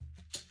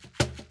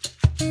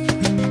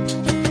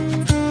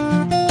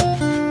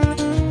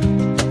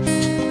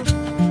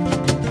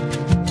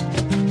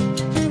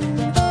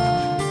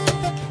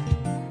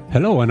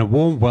Hello and a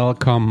warm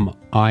welcome.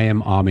 I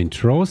am Armin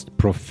Trost,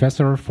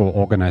 Professor for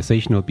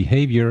Organizational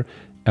Behavior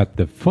at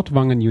the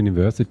Furtwangen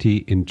University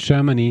in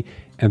Germany,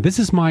 and this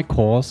is my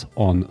course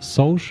on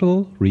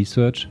social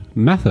research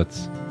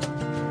methods.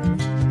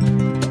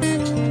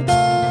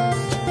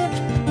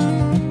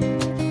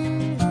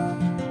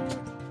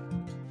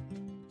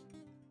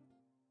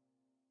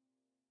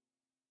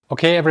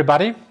 Okay,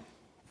 everybody.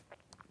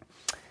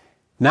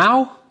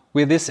 Now,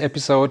 with this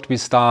episode, we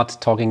start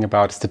talking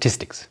about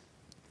statistics.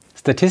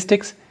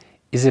 Statistics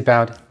is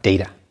about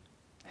data.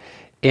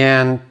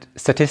 And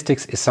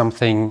statistics is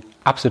something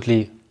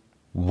absolutely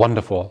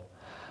wonderful,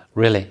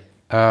 really.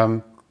 I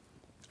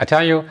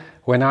tell you,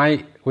 when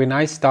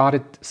I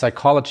started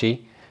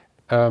psychology,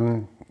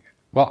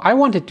 I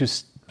wanted to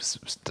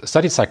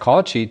study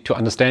psychology to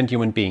understand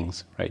human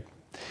beings, right?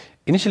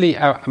 Initially,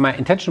 my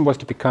intention was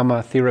to become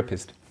a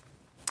therapist.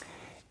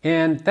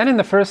 And then in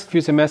the first few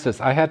semesters,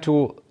 I had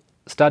to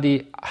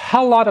study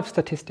a lot of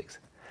statistics,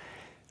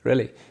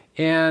 really.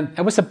 And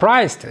I was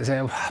surprised. I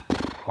said,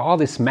 all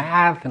this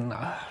math. And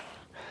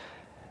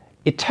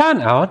it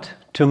turned out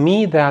to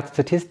me that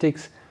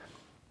statistics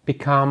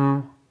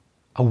become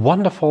a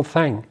wonderful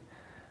thing.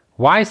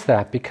 Why is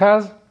that?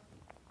 Because,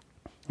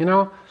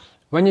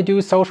 when you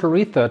do social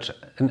research,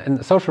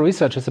 and social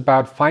research is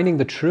about finding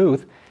the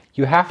truth,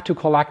 you have to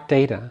collect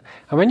data.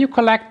 And when you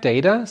collect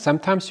data,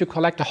 sometimes you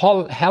collect a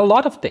hell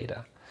lot of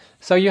data.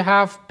 So you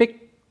have big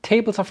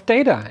tables of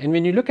data. And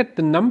when you look at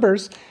the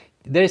numbers,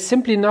 there is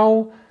simply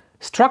no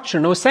structure,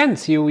 no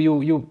sense.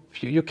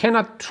 You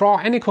cannot draw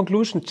any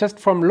conclusion just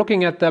from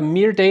looking at the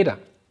mere data.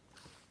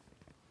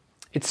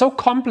 It's so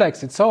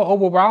complex, it's so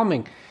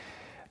overwhelming.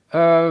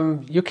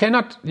 You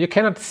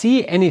cannot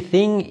see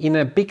anything in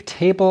a big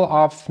table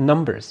of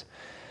numbers.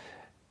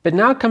 But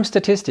now comes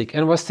statistics,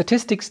 and what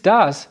statistics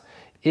does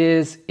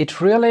is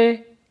it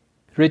really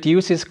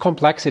reduces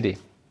complexity.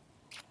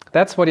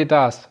 That's what it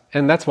does,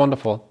 and that's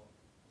wonderful.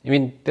 I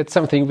mean, that's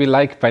something we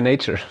like by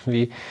nature.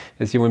 We,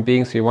 as human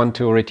beings, we want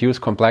to reduce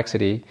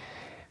complexity.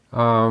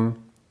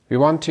 We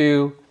want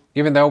to,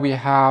 even though we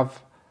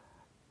have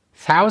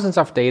thousands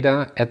of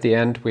data, at the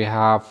end we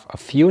have a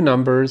few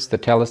numbers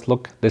that tell us,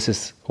 look, this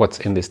is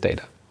what's in this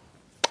data.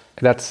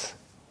 That's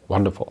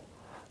wonderful,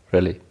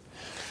 really.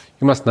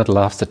 You must not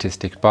love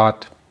statistics,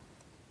 but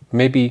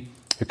maybe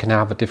you can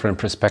have a different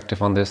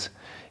perspective on this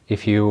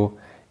if you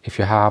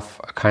have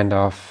a kind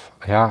of,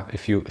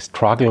 if you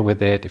struggle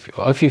with it,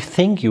 if you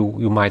think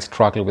you might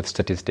struggle with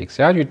statistics,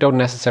 you don't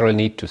necessarily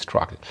need to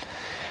struggle.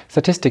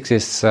 Statistics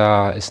is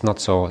not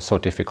so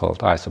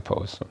difficult, I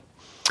suppose.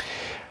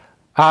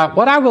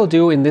 What I will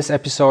do in this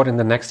episode, in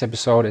the next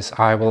episode, is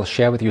I will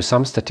share with you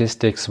some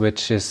statistics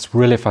which is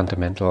really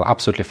fundamental,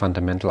 absolutely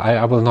fundamental.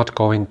 I will not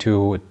go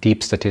into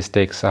deep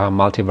statistics,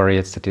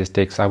 multivariate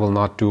statistics. I will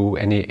not do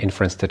any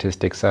inference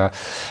statistics,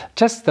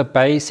 just the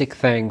basic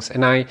things.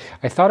 And I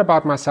thought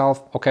about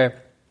myself, okay,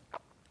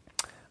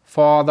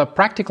 for the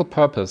practical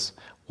purpose,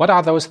 what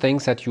are those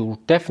things that you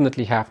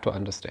definitely have to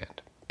understand?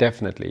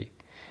 Definitely.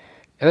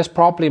 There's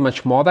probably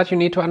much more that you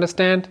need to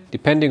understand,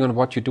 depending on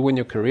what you do in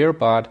your career,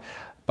 but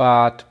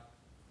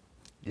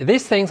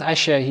these things I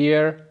share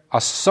here are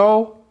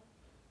so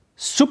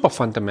super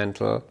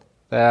fundamental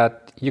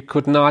that you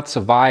could not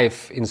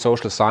survive in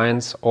social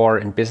science or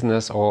in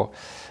business or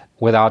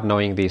without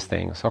knowing these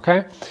things,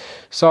 okay?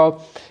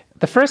 So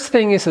the first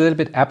thing is a little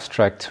bit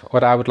abstract,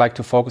 what I would like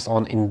to focus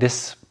on in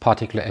this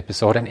particular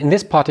episode. And in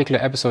this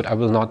particular episode, I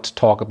will not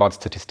talk about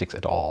statistics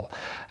at all.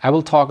 I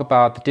will talk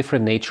about the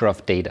different nature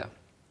of data.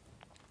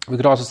 We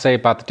could also say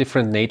about the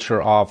different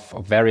nature of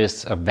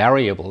various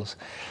variables,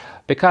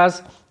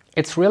 because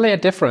it's really a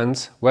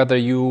difference whether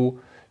you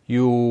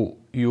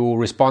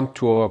respond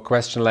to a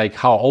question like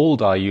how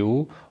old are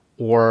you,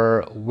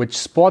 or which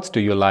sports do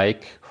you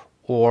like,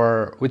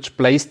 or which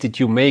place did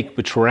you make,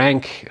 which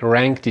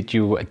rank did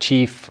you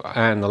achieve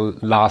in the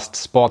last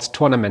sports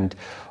tournament,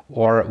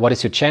 or what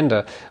is your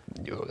gender.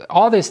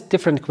 All these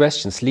different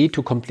questions lead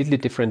to completely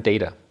different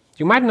data.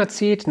 You might not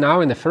see it now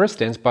in the first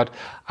instance, but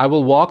I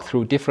will walk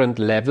through different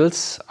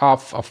levels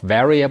of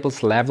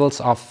variables,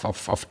 levels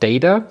of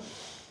data,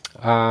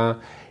 and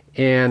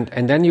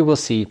then you will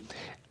see.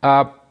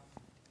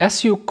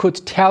 As you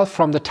could tell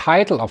from the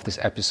title of this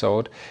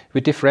episode,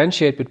 we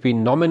differentiate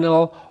between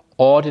nominal,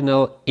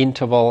 ordinal,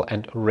 interval,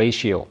 and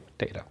ratio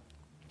data.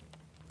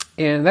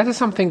 And that is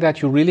something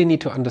that you really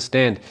need to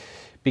understand,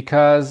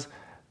 because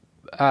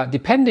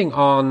depending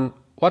on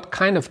what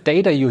kind of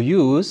data you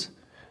use,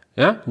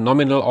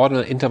 nominal,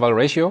 ordinal, interval,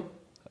 ratio,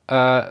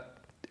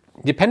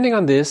 depending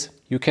on this,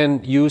 you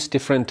can use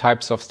different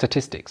types of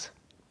statistics.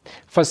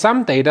 For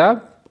some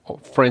data,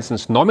 for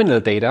instance, nominal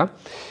data,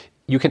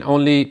 you can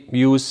only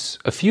use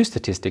a few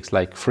statistics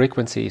like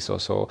frequencies or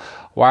so.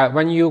 While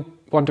when you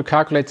want to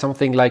calculate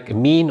something like a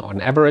mean or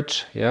an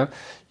average,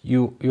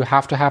 you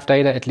have to have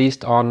data at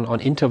least on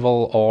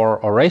interval or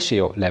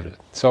ratio level.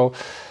 So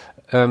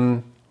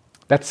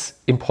that's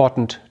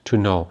important to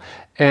know.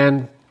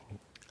 And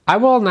I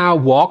will now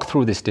walk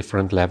through these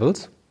different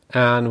levels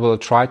and we'll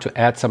try to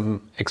add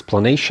some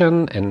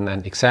explanation and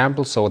an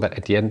example so that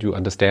at the end you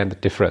understand the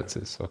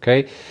differences.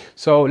 Okay,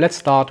 so let's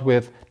start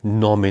with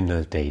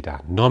nominal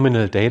data.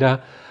 Nominal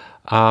data,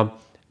 the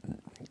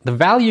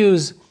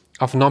values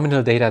of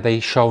nominal data, they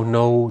show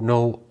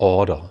no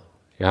order,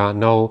 yeah,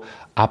 no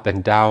up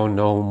and down,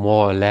 no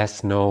more or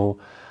less, no.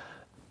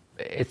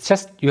 It's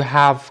just you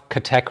have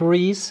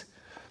categories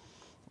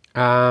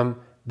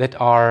that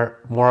are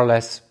more or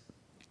less,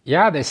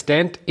 yeah, they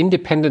stand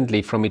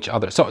independently from each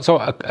other. So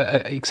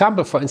an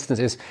example, for instance,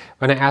 is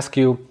when I ask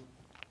you,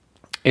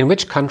 in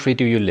which country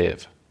do you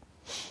live?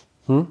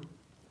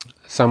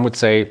 Some would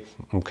say,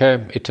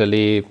 okay,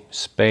 Italy,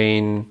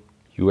 Spain,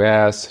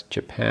 US,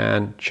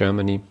 Japan,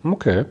 Germany.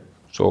 Okay,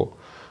 so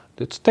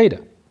that's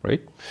data,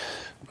 right?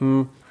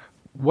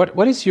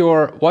 What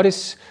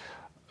is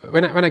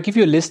when I give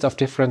you a list of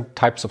different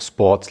types of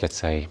sports, let's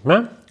say,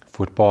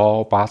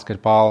 football,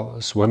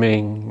 basketball,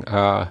 swimming,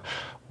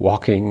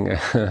 walking,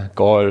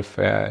 golf,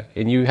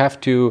 and you have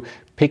to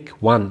pick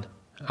one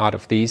out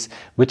of these,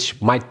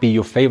 which might be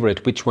your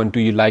favorite, which one do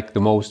you like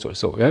the most or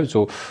so. Yeah?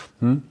 So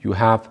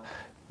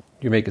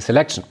you make a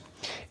selection.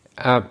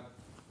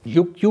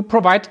 You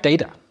provide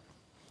data,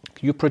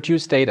 you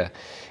produce data,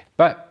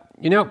 but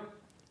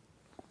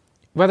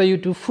whether you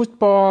do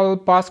football,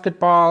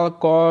 basketball,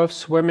 golf,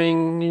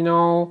 swimming,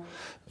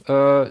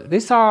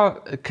 these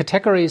are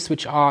categories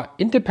which are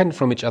independent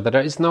from each other.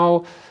 There is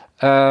no,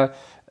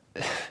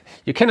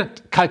 you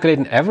cannot calculate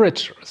an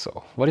average.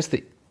 So what is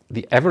the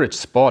average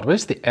sport? What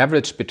is the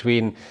average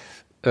between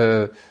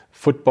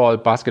football,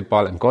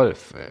 basketball, and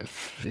golf?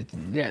 It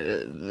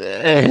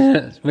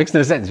makes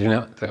no sense,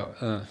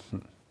 So,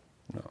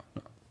 no.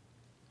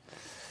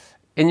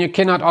 And you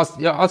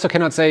also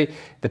cannot say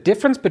the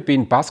difference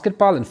between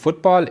basketball and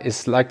football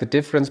is like the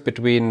difference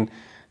between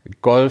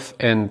golf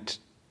and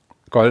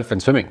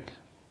swimming.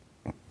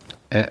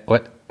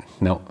 What?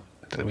 No,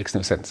 that makes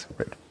no sense.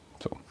 Right.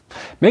 So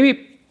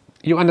maybe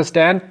you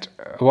understand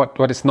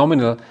what is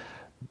nominal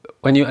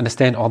when you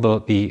understand all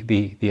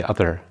the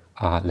other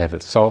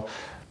levels. So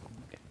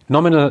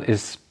nominal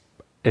is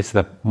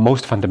the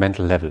most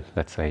fundamental level,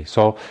 let's say.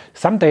 So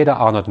some data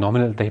are not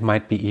nominal; they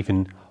might be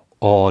even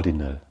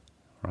ordinal.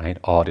 Right,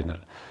 ordinal.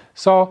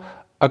 So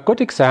a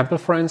good example,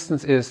 for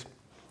instance, is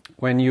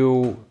when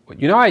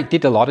I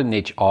did a lot in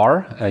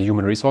HR,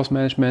 human resource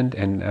management,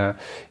 and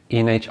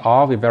in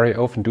HR we very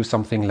often do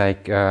something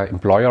like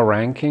employer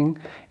ranking.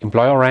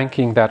 Employer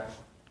ranking, that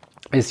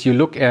is,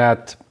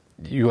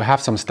 you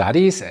have some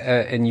studies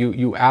and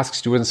you ask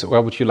students,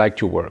 where would you like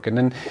to work,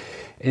 and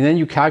then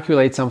you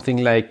calculate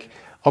something like,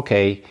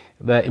 okay,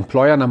 the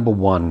employer number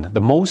one, the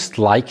most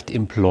liked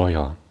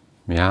employer,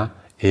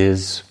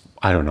 is,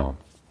 I don't know,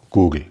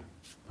 Google.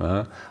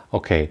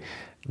 Okay,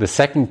 the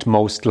second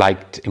most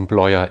liked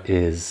employer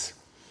is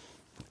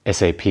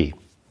SAP.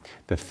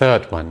 The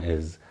third one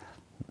is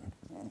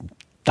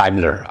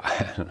Daimler.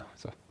 I don't know.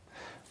 So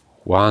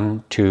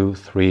 1, 2,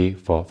 3,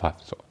 4, 5.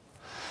 So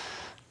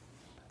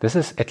this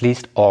is at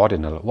least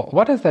ordinal.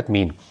 What does that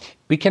mean?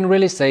 We can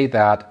really say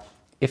that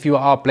if you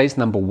are place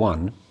number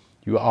 1,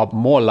 you are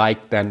more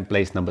liked than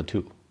place number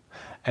 2.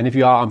 And if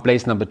you are on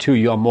place number 2,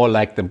 you are more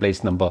liked than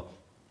place number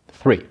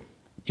 3.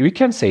 We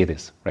can say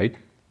this, right?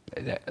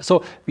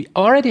 So we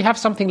already have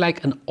something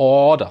like an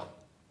order.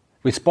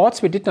 With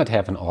sports, we did not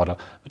have an order.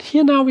 But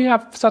here now we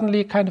have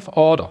suddenly a kind of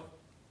order,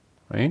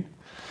 right?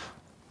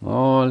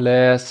 More or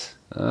less.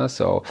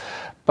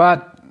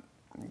 But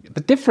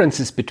the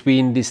differences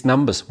between these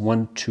numbers,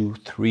 1, 2,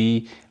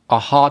 3, are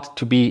hard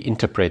to be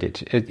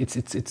interpreted.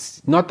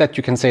 It's not that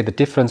you can say the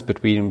difference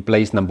between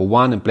place number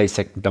 1 and place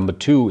number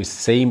 2 is the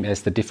same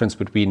as the difference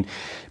between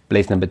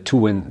place number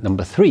 2 and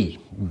number 3.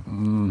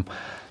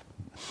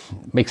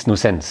 Makes no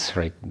sense,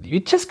 right? You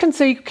just can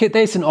say, okay,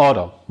 there's an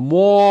order,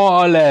 more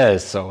or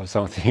less, or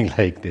something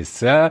like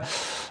this.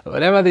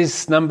 Whatever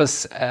these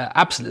numbers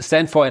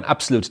stand for in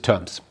absolute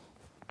terms.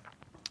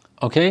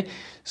 Okay,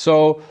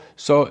 so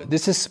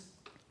this is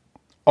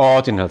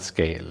ordinal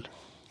scale.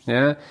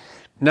 Yeah.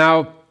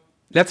 Now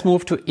let's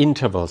move to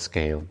interval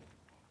scale.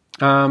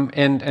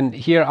 And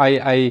here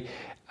I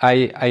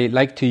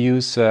like to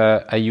use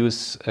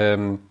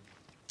an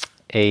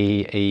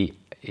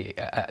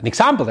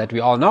example that we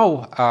all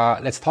know.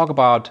 Let's talk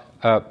about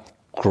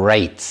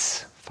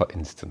grades, for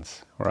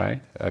instance,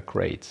 right?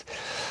 Grades.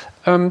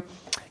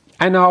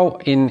 I know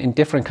in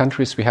different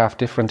countries we have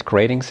different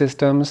grading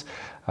systems.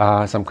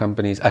 Some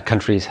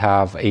countries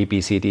have A,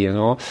 B, C, D, and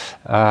all.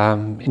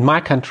 In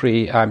my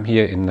country, I'm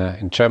here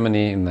in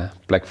Germany, in the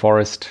Black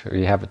Forest.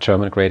 We have a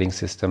German grading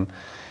system,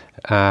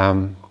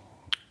 and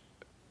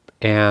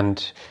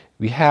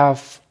we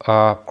have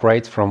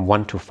grades from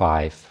 1 to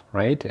 5,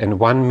 right? And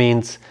 1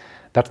 means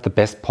that's the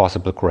best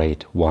possible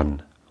grade.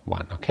 1,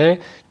 okay?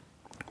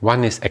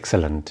 1 is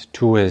excellent,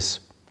 2 is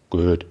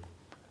good,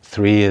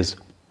 3 is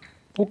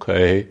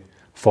okay,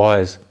 4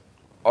 is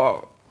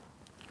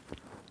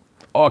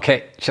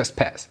okay, just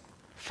pass.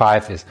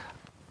 5 is,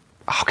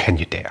 how can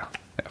you dare?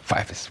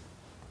 5 is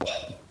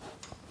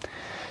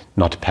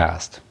not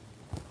passed.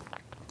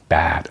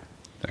 Bad.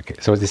 Okay,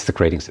 so this is the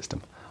grading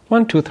system.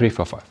 1, 2, 3,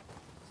 4,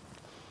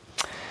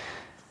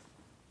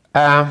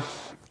 5.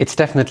 It's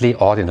definitely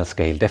ordinal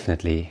scale,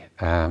 definitely,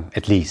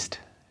 at least.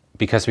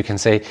 Because we can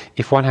say,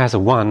 if one has a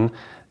 1,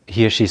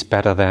 he or she's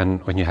better than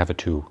when you have a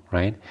 2,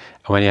 right?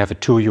 And when you have a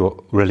 2,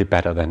 you're really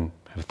better than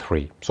a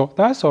 3. So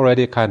that's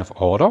already a kind of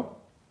order,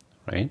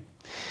 right?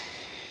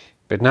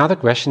 But now the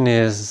question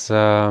is,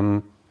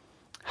 how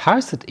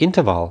is the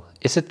interval?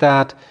 Is it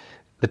that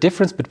the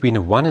difference between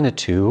a 1 and a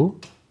 2,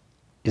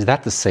 is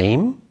that the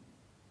same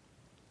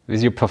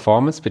with your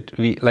performance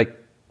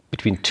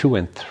between 2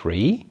 and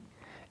 3?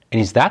 And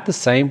is that the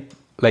same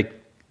like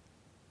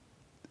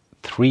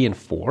 3 and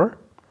 4?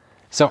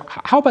 So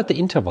how about the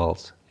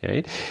intervals,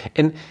 right?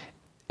 And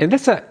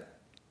it's an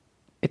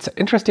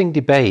interesting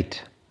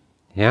debate,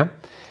 yeah.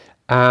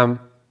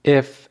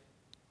 If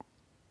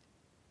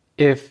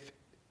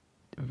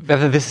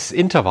whether this is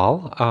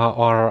interval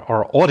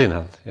or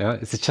ordinal, yeah,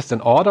 is it just an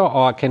order,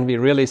 or can we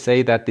really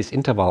say that these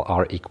intervals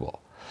are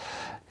equal?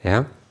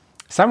 Yeah.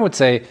 Some would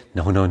say,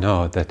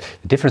 no, that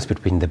the difference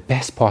between the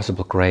best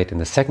possible grade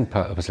and the second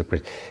possible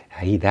grade,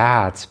 hey,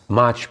 that's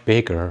much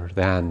bigger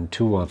than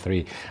 2 or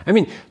 3. I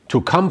mean,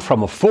 to come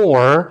from a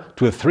 4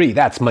 to a 3,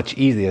 that's much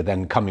easier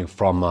than coming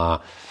from a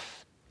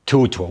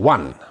 2 to a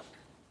 1.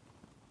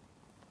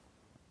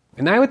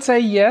 And I would say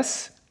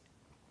yes,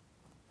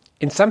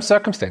 in some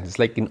circumstances,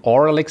 like in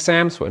oral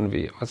exams, when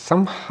we have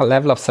some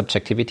level of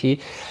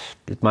subjectivity,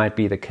 it might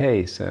be the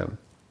case.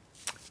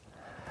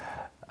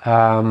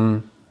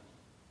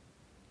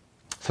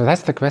 So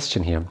that's the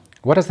question here.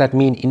 What does that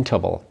mean,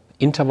 interval?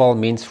 Interval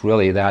means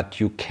really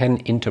that you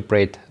can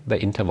interpret the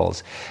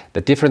intervals.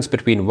 The difference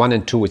between 1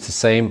 and 2 is the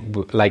same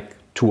like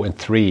 2 and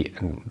 3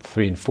 and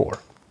 3 and 4.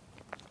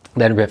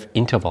 Then we have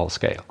interval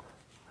scale,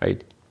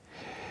 right?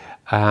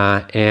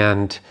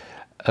 And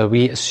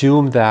we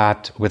assume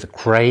that with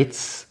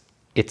grades,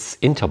 it's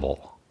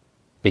interval.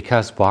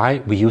 Because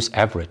why? We use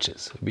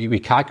averages. We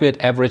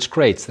calculate average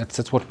grades.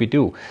 That's what we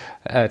do,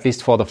 at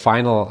least for the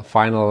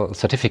final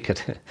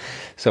certificate.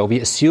 So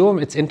we assume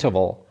it's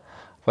interval,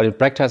 but in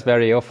practice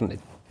very often,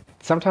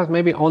 sometimes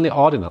maybe only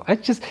ordinal.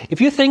 If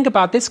you think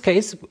about this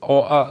case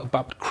or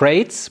about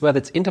grades, whether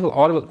it's interval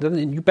or ordinal,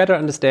 then you better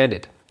understand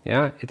it.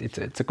 Yeah,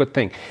 it's a good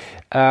thing.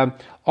 Now,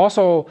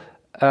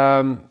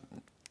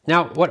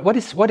 what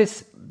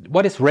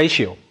is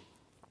ratio?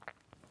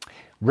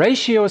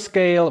 Ratio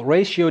scale,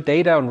 ratio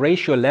data, and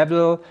ratio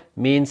level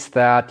means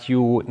that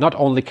you not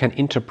only can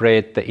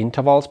interpret the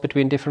intervals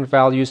between different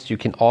values, you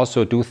can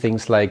also do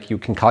things like you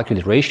can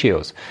calculate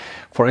ratios.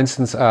 For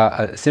instance,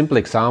 a simple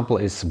example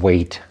is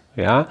weight.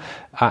 Yeah,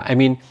 I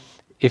mean,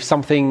 if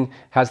something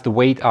has the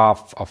weight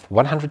of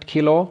 100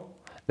 kilo,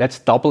 that's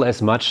double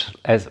as much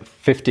as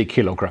 50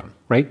 kilogram,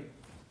 right?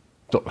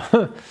 So,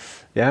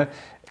 yeah,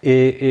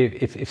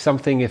 if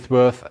something is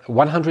worth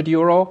 100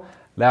 euro,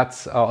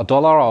 that's a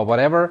dollar or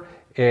whatever.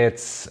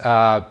 It's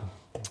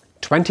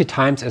 20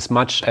 times as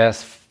much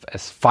as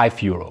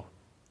 5 euro.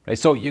 Right?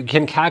 So you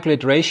can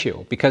calculate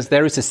ratio because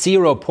there is a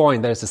 0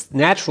 point, there's a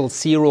natural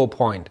 0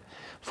 point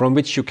from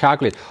which you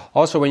calculate.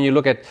 Also, when you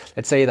look at,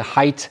 let's say, the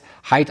height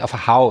of a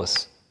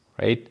house,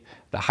 right?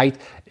 The height,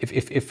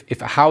 if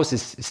a house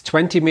is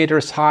 20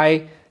 meters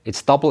high,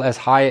 it's double as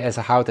high as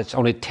a house that's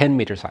only 10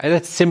 meters high.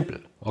 That's simple,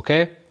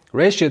 okay?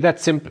 Ratio,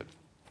 that's simple.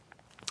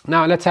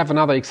 Now, let's have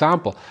another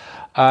example.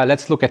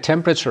 Let's look at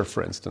temperature,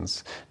 for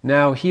instance.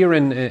 Now, here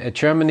in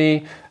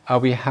Germany,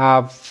 we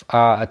have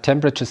a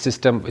temperature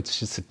system,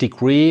 which is a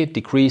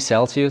degree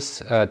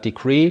Celsius,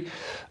 degree.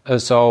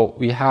 So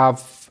we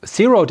have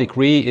 0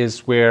 degree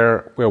is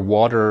where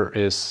water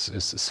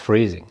is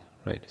freezing,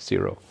 right?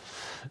 0.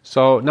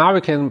 So now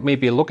we can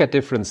maybe look at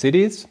different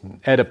cities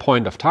at a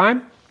point of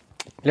time.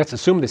 Let's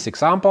assume this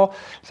example.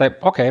 Say,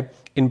 okay,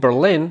 in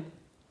Berlin,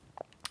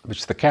 which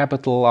is the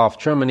capital of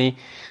Germany,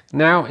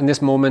 now in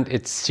this moment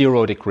it's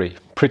 0 degree,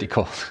 pretty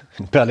cold.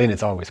 In Berlin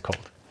it's always cold.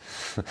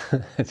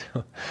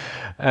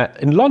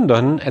 In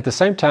London, at the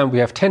same time, we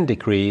have 10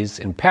 degrees.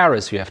 In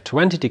Paris, we have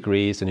 20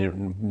 degrees. And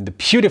in the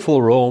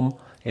beautiful Rome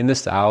in the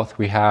south,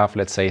 we have,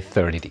 let's say,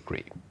 30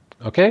 degrees.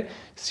 Okay?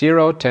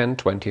 0, 10,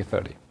 20,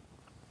 30.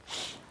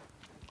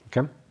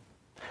 Okay?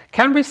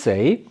 Can we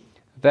say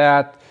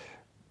that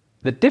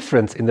the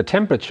difference in the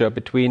temperature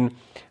between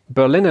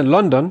Berlin and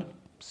London,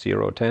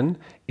 0, 10,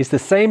 is the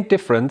same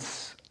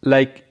difference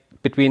like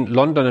between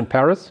London and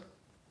Paris,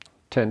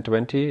 10,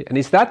 20? And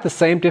is that the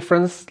same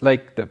difference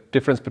like the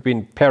difference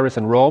between Paris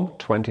and Rome,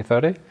 20,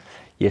 30?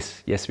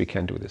 Yes, we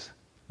can do this.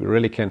 We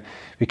really can.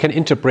 We can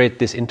interpret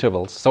these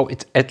intervals. So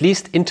it's at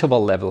least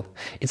interval level.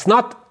 It's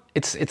not.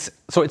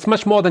 So it's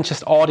much more than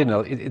just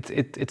ordinal.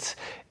 It's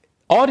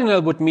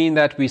ordinal would mean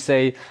that we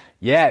say,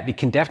 yeah, we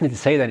can definitely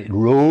say that in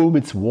Rome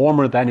it's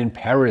warmer than in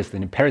Paris.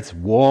 Then in Paris it's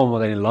warmer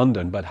than in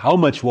London. But how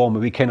much warmer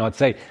we cannot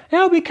say.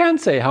 Yeah, we can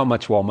say how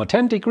much warmer.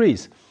 10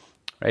 degrees,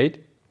 right?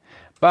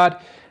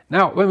 But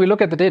now, when we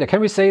look at the data,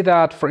 can we say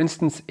that, for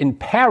instance, in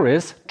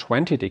Paris,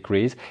 20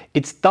 degrees,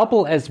 it's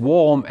double as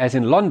warm as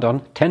in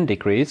London, 10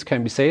 degrees?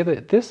 Can we say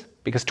this?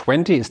 Because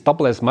 20 is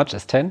double as much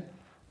as 10.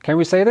 Can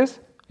we say this?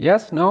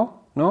 Yes? No?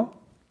 No?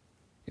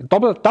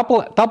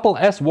 Double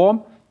S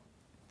warm?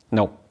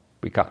 No,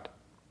 we can't.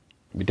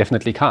 We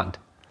definitely can't.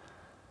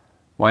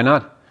 Why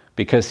not?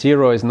 Because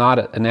 0 is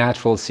not a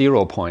natural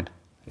 0 point.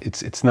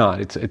 It's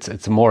not.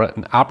 It's more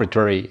an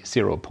arbitrary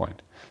 0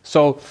 point.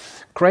 So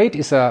grade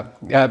is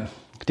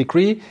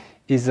degree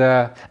is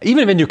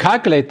even when you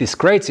calculate these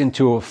grades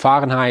into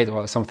Fahrenheit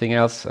or something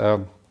else,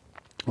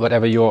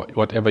 whatever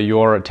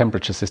your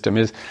temperature system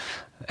is,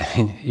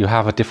 you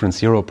have a different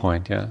 0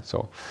 point. Yeah.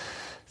 So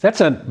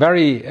that's a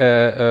very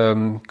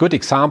good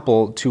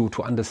example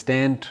to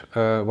understand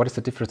what is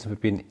the difference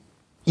between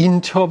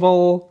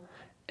interval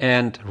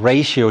and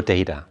ratio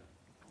data.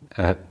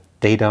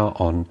 Data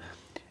on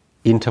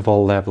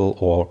interval level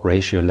or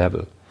ratio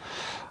level.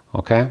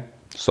 Okay,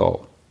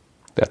 so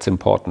that's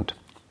important.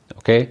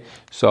 Okay,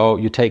 so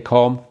you take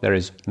home, there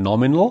is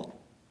nominal.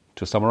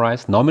 To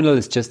summarize, nominal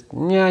is just,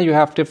 you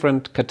have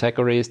different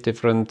categories,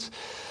 different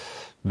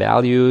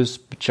values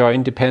which are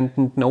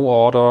independent, no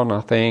order,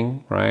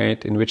 nothing,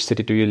 right? In which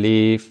city do you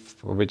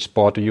live? Which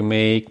sport do you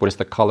make? What is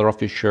the color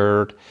of your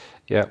shirt?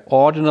 Yeah,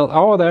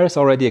 ordinal. There's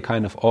already a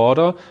kind of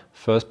order.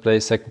 First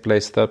place, second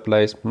place, third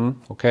place.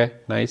 Okay,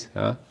 nice.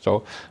 Yeah.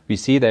 So we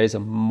see there is a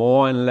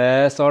more and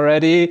less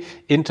already.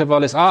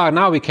 Interval is,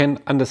 now we can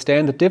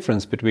understand the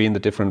difference between the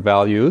different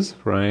values,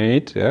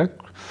 right? Yeah.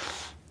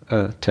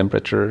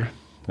 Temperature,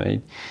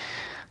 right?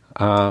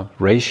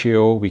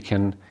 Ratio, we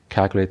can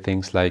calculate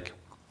things like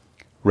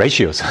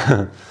ratios.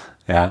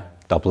 Yeah,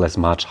 double as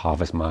much,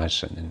 half as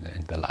much,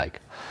 and the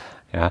like.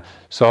 Yeah.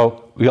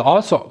 So we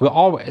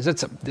always,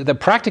 the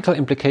practical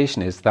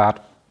implication is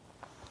that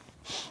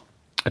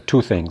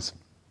two things.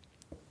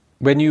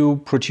 When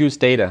you produce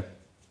data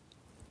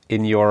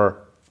with your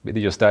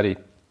study,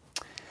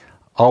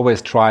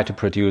 always try to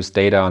produce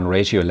data on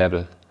ratio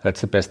level.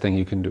 That's the best thing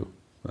you can do.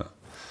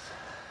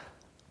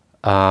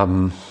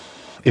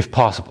 If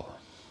possible,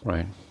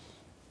 right?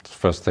 That's the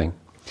first thing.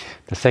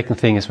 The second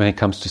thing is when it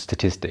comes to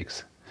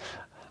statistics.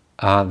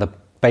 The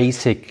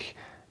basic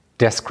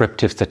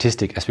descriptive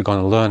statistic, as we're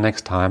going to learn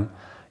next time,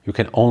 you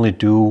can only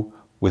do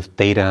with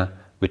data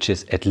which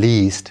is at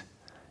least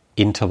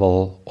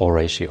interval or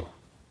ratio,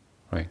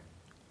 right?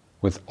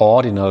 With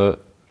ordinal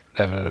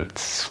level,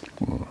 it's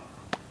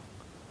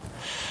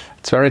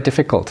very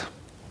difficult,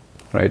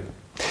 right?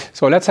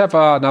 So let's have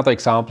another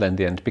example in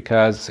the end,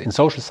 because in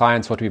social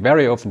science, what we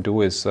very often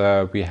do is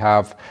we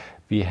have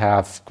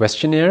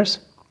questionnaires,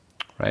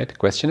 right?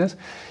 Questionnaires,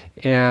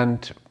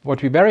 and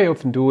what we very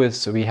often do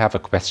is we have a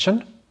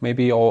question.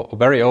 Maybe or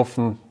very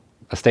often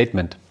a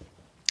statement,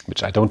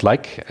 which I don't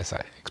like, as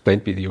I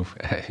explained with you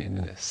in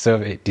the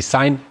survey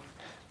design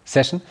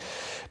session.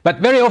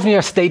 But very often you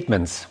have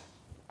statements.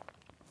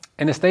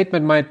 And a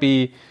statement might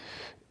be,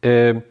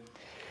 I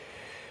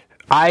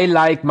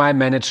like my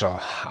manager.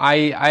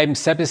 I'm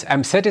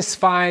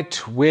satisfied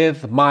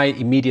with my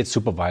immediate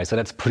supervisor.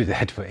 Let's put it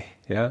that way.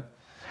 Yeah.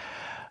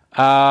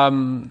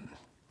 I'm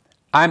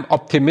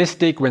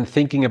optimistic when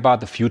thinking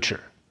about the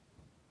future.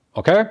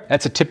 Okay,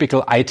 that's a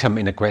typical item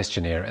in a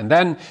questionnaire. And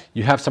then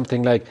you have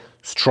something like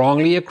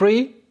strongly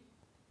agree,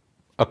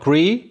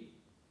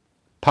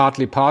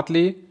 partly,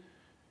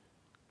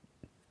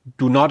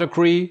 do not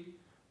agree,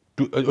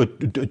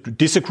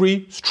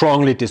 disagree,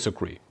 strongly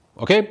disagree.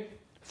 Okay,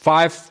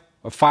 a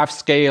 5-point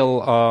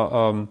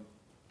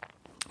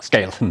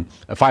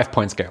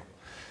scale.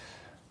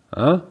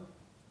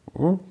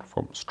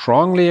 From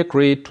strongly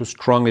agree to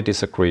strongly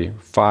disagree,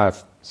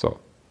 5. So,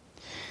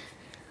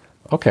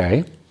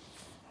 okay.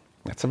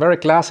 That's a very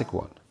classic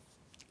one.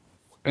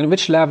 And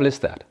which level is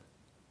that?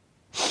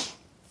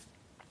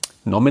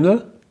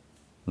 Nominal?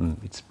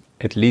 It's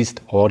at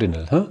least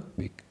ordinal. Huh?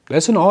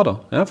 There's an order.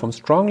 Yeah? From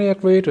strongly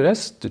agree to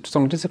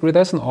strongly disagree,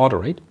 there's an order,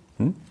 right?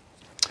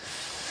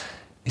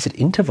 Is it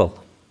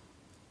interval?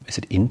 Is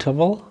it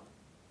interval?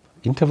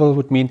 Interval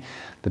would mean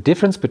the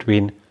difference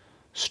between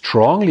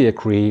strongly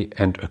agree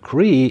and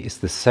agree is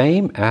the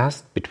same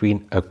as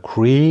between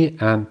agree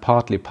and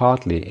partly.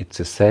 It's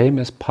the same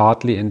as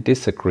partly and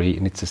disagree,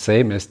 and it's the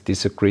same as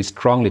disagree,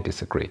 strongly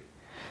disagree.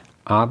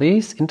 Are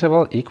these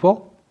interval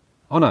equal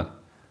or not?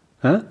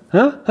 Huh?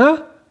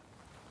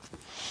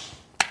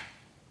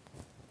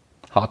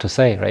 Hard to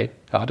say, right?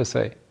 Hard to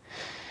say.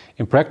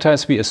 In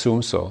practice, we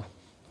assume so.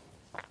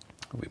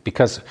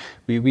 Because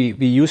we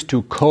used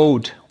to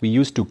code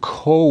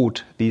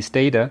these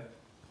data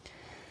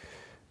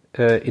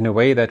in a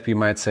way that we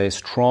might say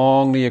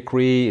strongly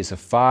agree is a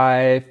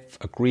 5,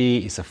 agree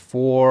is a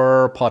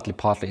 4, partly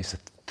is a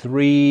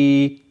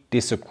 3,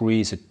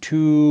 disagree is a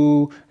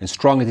 2, and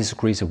strongly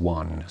disagree is a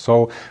 1.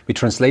 So we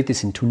translate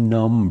this into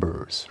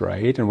numbers,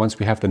 right? And once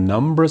we have the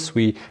numbers,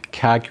 we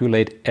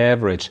calculate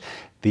average.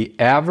 The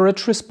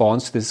average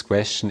response to this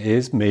question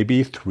is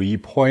maybe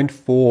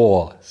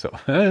 3.4. So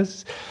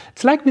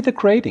it's like with the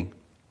grading.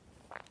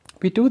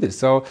 We do this.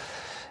 So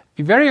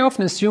we very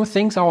often assume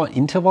things are on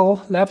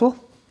interval level.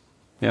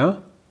 Yeah,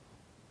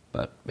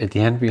 but at the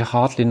end we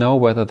hardly know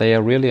whether they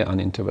are really on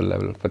interval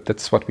level, but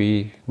that's what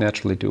we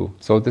naturally do.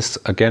 So this,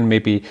 again,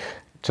 maybe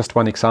just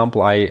one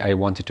example I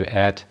wanted to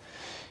add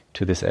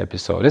to this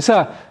episode. It's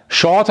a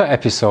shorter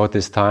episode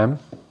this time,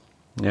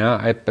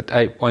 Yeah, but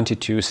I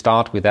wanted to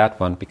start with that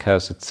one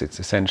because it's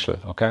essential,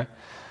 okay?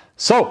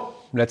 So,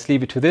 let's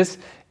leave it to this.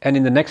 And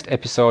in the next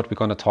episode, we're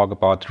going to talk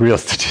about real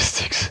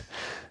statistics.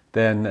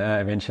 Then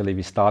eventually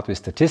we start with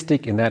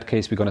statistic. In that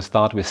case, we're going to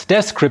start with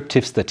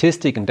descriptive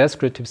statistic. And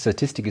descriptive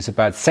statistic is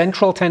about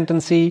central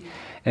tendency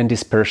and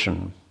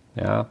dispersion.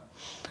 Yeah.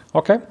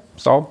 Okay,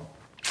 so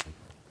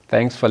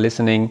thanks for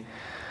listening.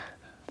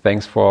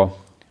 Thanks for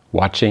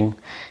watching,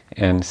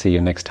 and see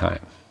you next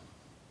time.